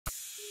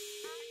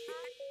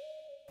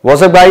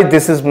What's up guys,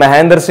 this is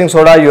Mahendra Singh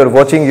soda. You are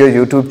watching your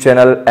YouTube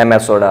channel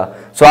MS soda.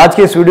 सो आज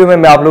की इस video में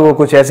मैं आप लोगों को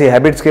कुछ ऐसी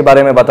हैबिट्स के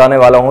बारे में बताने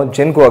वाला हूं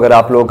जिनको अगर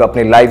आप लोग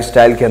अपनी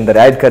लाइफस्टाइल के अंदर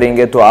ऐड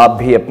करेंगे तो आप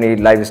भी अपनी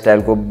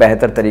लाइफस्टाइल को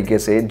बेहतर तरीके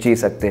से जी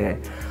सकते हैं।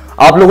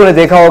 आप लोगों ने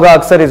देखा होगा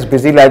अक्सर इस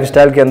बिजी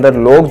लाइफस्टाइल के अंदर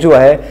लोग जो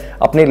है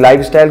अपनी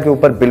लाइफस्टाइल के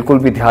ऊपर बिल्कुल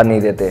भी ध्यान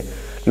नहीं देते।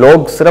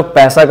 लोग सिर्फ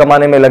पैसा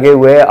कमाने में लगे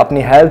हुए हैं,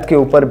 अपनी हेल्थ के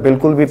ऊपर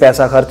बिल्कुल भी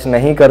पैसा खर्च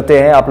नहीं करते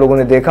हैं। आप लोगों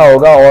ने देखा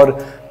होगा और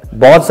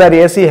बहुत सारी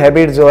ऐसी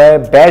हैबिट्स जो है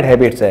बैड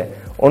हैबिट्स है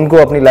उनको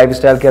अपनी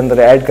लाइफस्टाइल के अंदर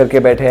ऐड करके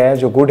बैठे हैं।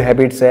 जो गुड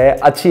हैबिट्स है,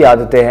 अच्छी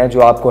आदतें हैं जो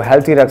आपको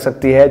हेल्थी रख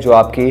सकती है, जो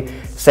आपकी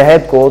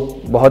सेहत को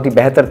बहुत ही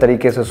बेहतर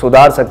तरीके से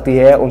सुधार सकती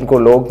है, उनको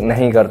लोग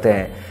नहीं करते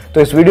हैं।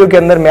 तो इस वीडियो के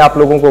अंदर मैं आप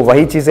लोगों को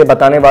वही चीज़ें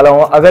बताने वाला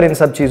हूं। अगर इन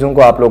सब चीज़ों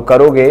को आप लोग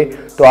करोगे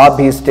तो आप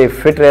भी स्टे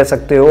फिट रह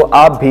सकते हो।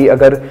 आप भी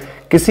अगर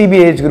किसी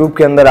भी एज ग्रुप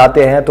के अंदर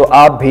आते हैं तो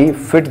आप भी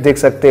फिट दिख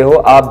सकते हो।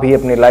 आप भी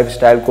अपनी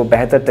लाइफस्टाइल को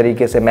बेहतर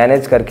तरीके से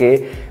मैनेज करके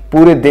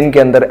पूरे दिन के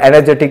अंदर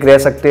एनर्जेटिक रह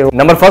सकते हो।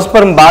 नंबर फर्स्ट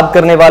पर हम बात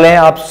करने वाले हैं,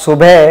 आप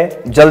सुबह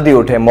जल्दी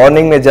उठें,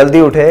 मॉर्निंग में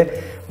जल्दी उठें।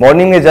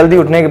 मॉर्निंग में जल्दी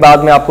उठने के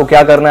बाद में आपको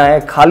क्या करना है,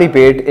 खाली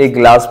पेट एक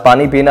गिलास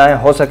पानी पीना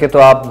है। हो सके तो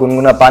आप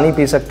गुनगुना पानी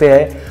पी सकते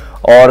हैं।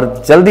 और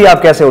जल्दी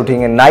आप कैसे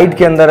उठेंगे, नाइट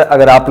के अंदर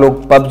अगर आप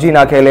लोग पबजी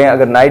ना खेलें,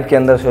 अगर नाइट के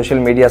अंदर सोशल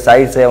मीडिया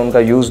साइट्स है उनका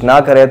यूज़ ना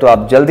करें तो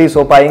आप जल्दी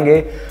सो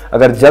पाएंगे।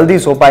 अगर जल्दी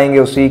सो पाएंगे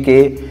उसी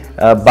के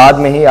बाद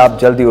में ही आप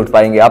जल्दी उठ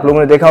पाएंगे। आप लोगों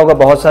ने देखा होगा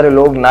बहुत सारे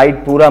लोग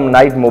पूरा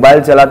नाइट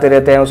मोबाइल चलाते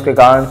रहते हैं, उसके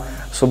कारण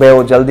सुबह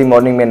वो जल्दी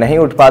मॉर्निंग में नहीं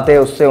उठ पाते,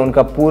 उससे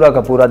उनका पूरा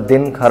का पूरा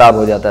दिन खराब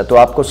हो जाता है। तो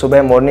आपको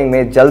सुबह मॉर्निंग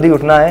में जल्दी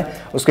उठना है,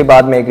 उसके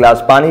बाद में एक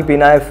गिलास पानी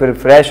पीना है, फिर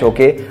फ्रेश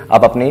होके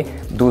आप अपनी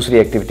दूसरी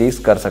एक्टिविटीज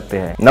कर सकते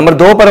हैं। नंबर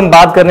 2 पर हम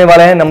बात करने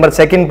वाले हैं। नंबर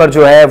 2 पर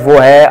जो है वो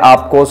है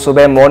आपको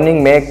सुबह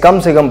मॉर्निंग में कम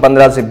से कम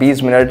 15 से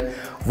 20 मिनट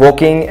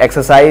वॉकिंग,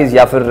 एक्सरसाइज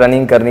या फिर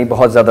रनिंग करनी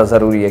बहुत ज़्यादा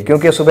ज़रूरी है।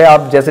 क्योंकि सुबह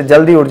आप जैसे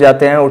जल्दी उठ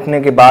जाते हैं, उठने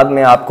के बाद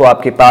में आपको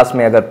आपके पास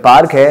में अगर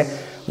पार्क है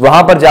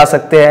वहाँ पर जा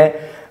सकते हैं,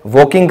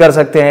 वॉकिंग कर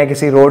सकते हैं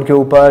किसी रोड के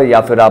ऊपर,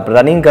 या फिर आप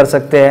रनिंग कर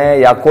सकते हैं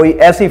या कोई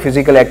ऐसी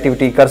फिजिकल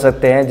एक्टिविटी कर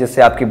सकते हैं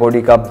जिससे आपकी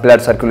बॉडी का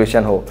ब्लड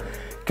सर्कुलेशन हो,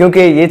 क्योंकि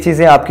ये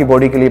चीज़ें आपकी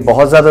बॉडी के लिए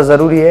बहुत ज़्यादा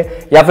ज़रूरी है।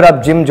 या फिर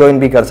आप जिम ज्वाइन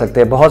भी कर सकते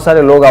हैं। बहुत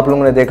सारे लोग आप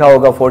लोगों ने देखा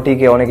होगा 40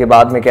 के होने के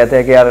बाद में कहते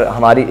हैं कि यार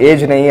हमारी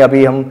एज नहीं है,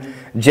 अभी हम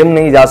जिम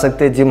नहीं जा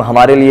सकते, जिम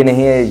हमारे लिए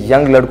नहीं है,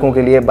 यंग लड़कों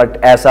के लिए।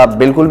 बट ऐसा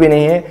बिल्कुल भी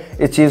नहीं है।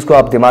 इस चीज़ को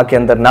आप दिमाग के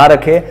अंदर ना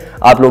रखें।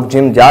 आप लोग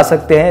जिम जा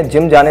सकते हैं।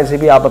 जिम जाने से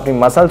भी आप अपनी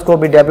मसल्स को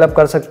भी डेवलप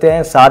कर सकते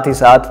हैं, साथ ही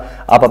साथ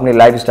आप अपनी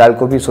लाइफस्टाइल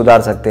को भी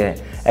सुधार सकते हैं।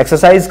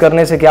 एक्सरसाइज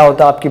करने से क्या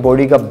होता है, आपकी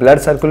बॉडी का ब्लड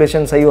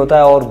सर्कुलेशन सही होता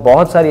है और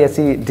बहुत सारी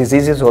ऐसी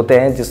डिजीजेस होते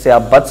हैं जिससे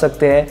आप बच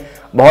सकते हैं।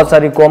 बहुत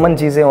सारी कॉमन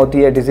चीज़ें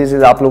होती है,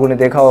 डिजीजेज आप लोगों ने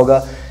देखा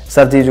होगा,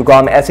 सर्दी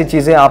जुकाम, ऐसी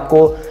चीज़ें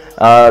आपको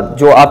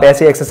जो आप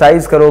ऐसे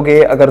एक्सरसाइज करोगे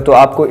अगर तो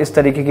आपको इस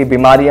तरीके की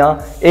बीमारियां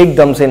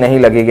एकदम से नहीं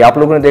लगेगी। आप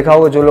लोगों ने देखा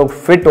होगा जो लोग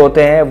फिट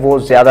होते हैं वो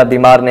ज़्यादा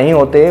बीमार नहीं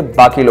होते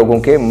बाकी लोगों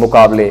के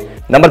मुकाबले।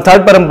 नंबर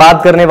 3 पर हम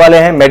बात करने वाले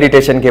हैं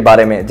मेडिटेशन के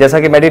बारे में। जैसा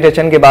कि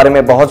मेडिटेशन के बारे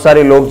में बहुत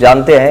सारे लोग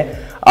जानते हैं,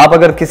 आप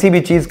अगर किसी भी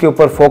चीज़ के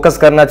ऊपर फोकस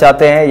करना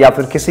चाहते हैं या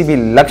फिर किसी भी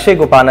लक्ष्य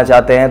को पाना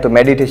चाहते हैं तो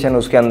मेडिटेशन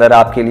उसके अंदर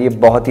आपके लिए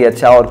बहुत ही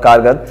अच्छा और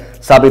कारगर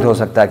साबित हो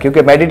सकता है।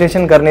 क्योंकि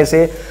मेडिटेशन करने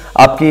से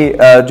आपकी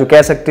जो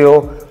कह सकते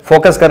हो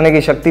फोकस करने की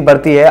शक्ति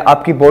बढ़ती है,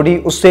 आपकी बॉडी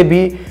उससे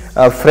भी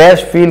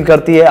फ्रेश फील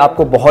करती है,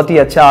 आपको बहुत ही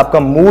अच्छा, आपका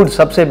मूड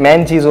सबसे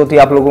मेन चीज़ होती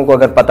है। आप लोगों को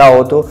अगर पता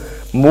हो तो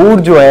मूड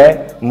जो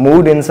है,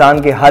 मूड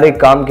इंसान के हर एक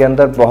काम के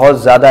अंदर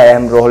बहुत ज़्यादा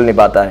अहम रोल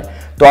निभाता है।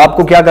 तो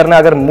आपको क्या करना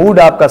है, अगर मूड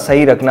आपका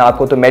सही रखना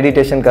आपको तो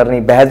मेडिटेशन करनी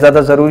बेहद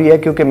ज़्यादा ज़रूरी है।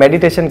 क्योंकि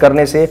मेडिटेशन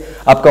करने से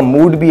आपका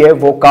मूड भी है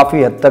वो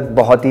काफ़ी हद तक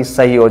बहुत ही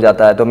सही हो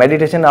जाता है। तो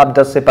मेडिटेशन आप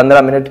 10 से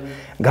 15 मिनट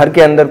घर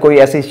के अंदर कोई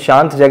ऐसी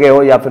शांत जगह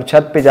हो या फिर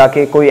छत पे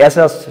जाके कोई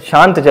ऐसा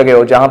शांत जगह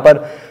हो जहाँ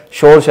पर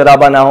शोर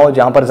शराबा ना हो,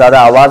 जहाँ पर ज़्यादा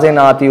आवाज़ें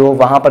ना आती हो,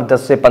 वहाँ पर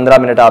 10 से 15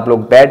 मिनट आप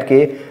लोग बैठ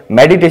के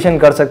मेडिटेशन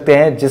कर सकते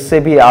हैं, जिससे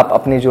भी आप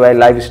अपनी जो है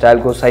लाइफस्टाइल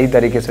को सही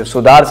तरीके से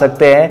सुधार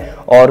सकते हैं।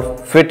 और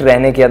फिट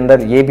रहने के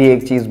अंदर ये भी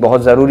एक चीज़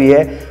बहुत ज़रूरी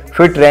है।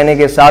 फिट रहने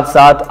के साथ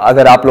साथ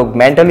अगर आप लोग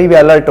मेंटली भी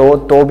अलर्ट हो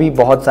तो भी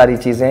बहुत सारी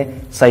चीज़ें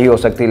सही हो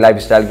सकती है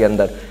लाइफस्टाइल के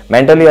अंदर।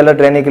 मेंटली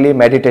अलर्ट रहने के लिए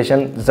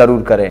मेडिटेशन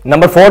ज़रूर करें।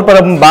 नंबर 4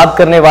 पर हम बात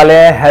करने वाले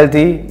हैं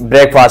हेल्थी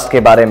ब्रेकफास्ट के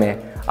बारे में।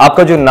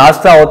 आपका जो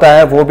नाश्ता होता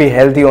है वो भी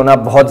हेल्दी होना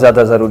बहुत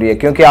ज़्यादा ज़रूरी है,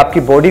 क्योंकि आपकी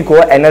बॉडी को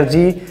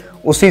एनर्जी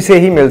उसी से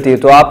ही मिलती है।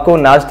 तो आपको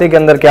नाश्ते के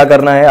अंदर क्या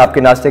करना है,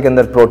 आपके नाश्ते के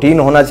अंदर प्रोटीन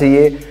होना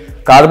चाहिए,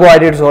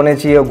 कार्बोहाइड्रेट्स होने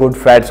चाहिए और गुड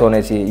फैट्स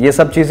होने चाहिए। ये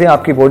सब चीज़ें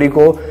आपकी बॉडी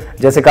को,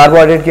 जैसे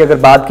कार्बोहाइड्रेट की अगर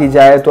बात की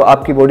जाए तो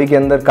आपकी बॉडी के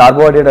अंदर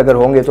कार्बोहाइड्रेट अगर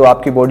होंगे तो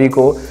आपकी बॉडी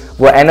को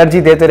वो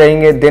एनर्जी देते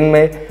रहेंगे दिन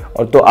में,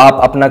 और तो आप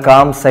अपना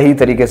काम सही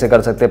तरीके से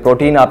कर सकते हैं।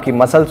 प्रोटीन आपकी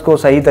मसल्स को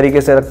सही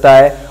तरीके से रखता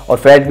है और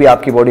फैट भी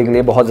आपकी बॉडी के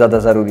लिए बहुत ज़्यादा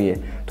ज़रूरी है।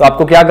 तो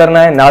आपको क्या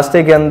करना है,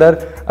 नाश्ते के अंदर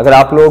अगर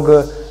आप लोग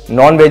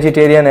नॉन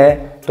वेजिटेरियन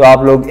है तो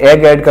आप लोग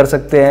एग ऐड कर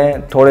सकते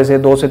हैं, थोड़े से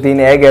 2 से 3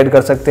 एग ऐड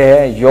कर सकते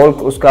हैं।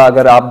 योल्क उसका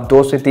अगर आप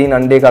 2 से 3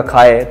 अंडे का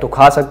खाए तो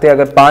खा सकते हैं।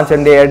 अगर 5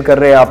 अंडे ऐड कर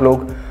रहे हैं आप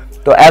लोग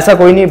तो ऐसा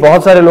कोई नहीं।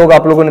 बहुत सारे लोग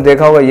आप लोगों ने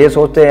देखा होगा ये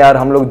सोचते हैं यार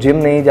हम लोग जिम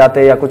नहीं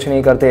जाते या कुछ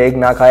नहीं करते, एग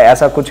ना खाए,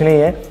 ऐसा कुछ नहीं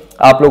है।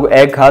 आप लोग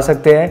एग खा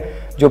सकते हैं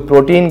जो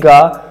प्रोटीन का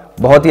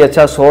बहुत ही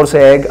अच्छा सोर्स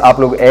है एग। आप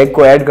लोग एग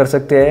को ऐड कर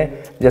सकते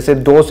हैं, जैसे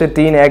 2 से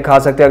 3 एग खा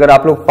सकते हैं। अगर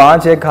आप लोग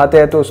 5 एग खाते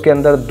हैं तो उसके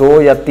अंदर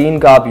 2 या 3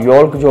 का आप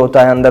योल्क जो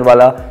होता है अंदर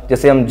वाला,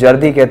 जैसे हम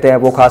जर्दी कहते हैं,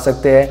 वो खा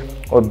सकते हैं,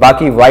 और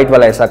बाकी वाइट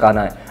वाला ऐसा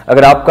खाना है।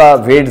 अगर आपका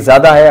वेट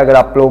ज़्यादा है, अगर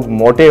आप लोग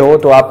मोटे हो,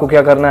 तो आपको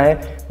क्या करना है,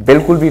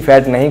 बिल्कुल भी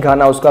फैट नहीं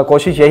खाना। उसका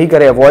कोशिश यही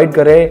करें, अवॉइड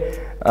करें।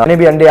 जितने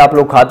भी अंडे आप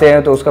लोग खाते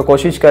हैं तो उसका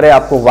कोशिश करें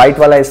आपको वाइट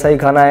वाला हिस्सा ही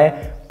खाना है,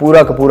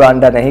 पूरा का पूरा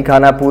अंडा नहीं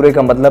खाना। पूरे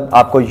का मतलब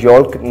आपको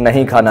योल्क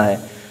नहीं खाना है।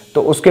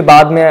 तो उसके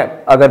बाद में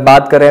अगर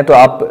बात करें तो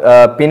आप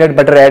पीनट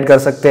बटर ऐड कर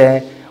सकते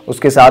हैं,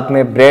 उसके साथ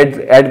में ब्रेड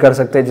ऐड कर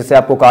सकते हैं, जिससे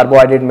आपको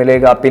कार्बोहाइड्रेट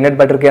मिलेगा। पीनट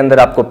बटर के अंदर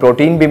आपको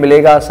प्रोटीन भी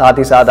मिलेगा, साथ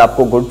ही साथ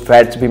आपको गुड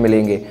फैट्स भी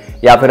मिलेंगे।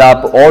 या फिर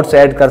आप ओट्स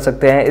ऐड कर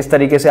सकते हैं। इस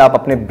तरीके से आप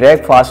अपने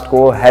ब्रेकफास्ट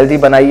को हेल्दी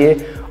बनाइए।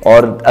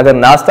 और अगर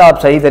नाश्ता आप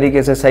सही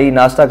तरीके से सही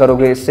नाश्ता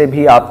करोगे, इससे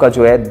भी आपका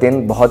जो है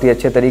दिन बहुत ही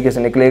अच्छे तरीके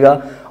से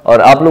निकलेगा।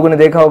 और आप लोगों ने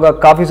देखा होगा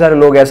काफ़ी सारे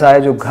लोग ऐसा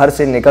है जो घर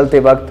से निकलते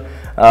वक्त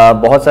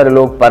बहुत सारे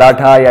लोग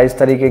पराठा या इस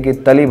तरीके की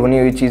तली भुनी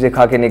हुई चीज़ें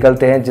खा के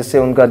निकलते हैं, जिससे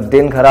उनका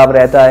दिन खराब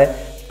रहता है,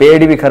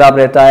 पेट भी खराब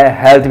रहता है,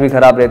 हेल्थ भी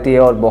खराब रहती है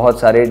और बहुत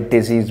सारे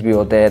डिजीज भी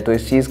होते हैं। तो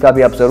इस चीज़ का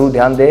भी आप जरूर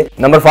ध्यान दें।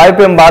 नंबर 5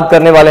 पे हम बात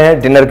करने वाले हैं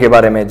डिनर के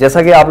बारे में।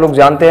 जैसा कि आप लोग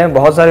जानते हैं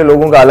बहुत सारे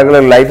लोगों का अलग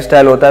अलग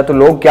लाइफस्टाइल होता है, तो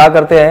लोग क्या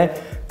करते हैं,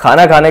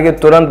 खाना खाने के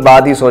तुरंत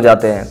बाद ही सो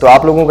जाते हैं। तो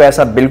आप लोगों को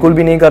ऐसा बिल्कुल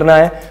भी नहीं करना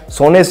है।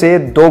 सोने से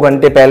 2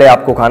 घंटे पहले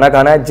आपको खाना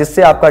खाना है,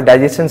 जिससे आपका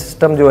डाइजेशन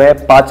सिस्टम जो है,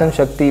 पाचन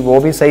शक्ति वो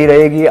भी सही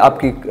रहेगी।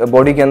 आपकी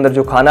बॉडी के अंदर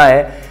जो खाना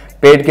है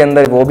पेट के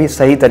अंदर, वो भी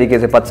सही तरीके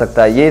से पच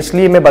सकता है। ये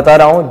इसलिए मैं बता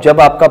रहा हूँ,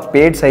 जब आपका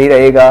पेट सही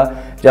रहेगा,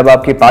 जब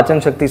आपकी पाचन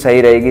शक्ति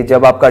सही रहेगी,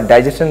 जब आपका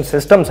डाइजेशन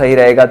सिस्टम सही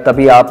रहेगा,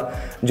 तभी आप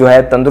जो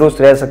है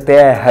तंदुरुस्त रह सकते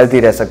हैं, हेल्थी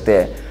रह सकते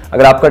हैं।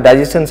 अगर आपका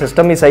डाइजेशन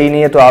सिस्टम ही सही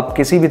नहीं है तो आप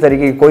किसी भी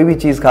तरीके की कोई भी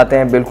चीज़ खाते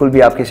हैं, बिल्कुल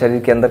भी आपके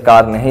शरीर के अंदर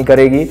कार्य नहीं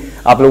करेगी।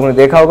 आप लोगों ने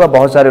देखा होगा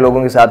बहुत सारे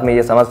लोगों के साथ में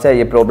ये समस्या,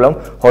 ये प्रॉब्लम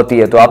होती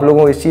है। तो आप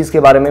लोगों को इस चीज़ के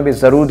बारे में भी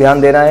ज़रूर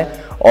ध्यान देना है।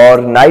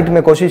 और नाइट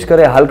में कोशिश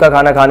करें हल्का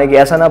खाना खाने की,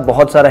 ऐसा ना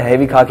बहुत सारा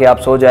हैवी खा के आप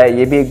सो जाए,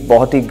 ये भी एक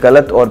बहुत ही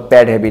गलत और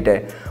बैड हैबिट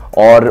है।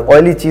 और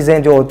ऑयली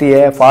चीज़ें जो होती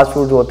है, फास्ट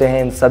फूड होते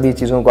हैं, इन सभी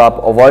चीज़ों को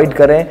आप अवॉइड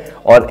करें।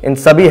 और इन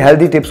सभी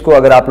हेल्दी टिप्स को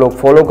अगर आप लोग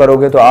फॉलो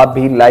करोगे तो आप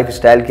भी लाइफ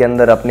स्टाइल के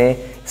अंदर अपने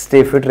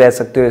स्टे फिट रह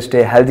सकते हो,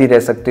 स्टे हेल्दी रह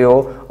सकते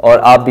हो, और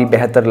आप भी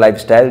बेहतर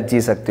लाइफस्टाइल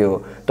जी सकते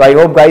हो। तो आई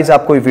होप गाइस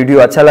आपको ये वीडियो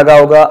अच्छा लगा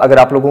होगा। अगर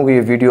आप लोगों को ये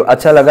वीडियो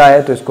अच्छा लगा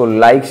है तो इसको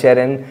लाइक, शेयर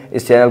एंड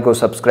इस चैनल को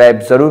सब्सक्राइब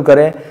जरूर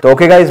करें। तो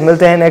ओके गाइस,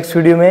 मिलते हैं नेक्स्ट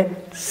वीडियो में।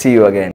 सी यू अगेन।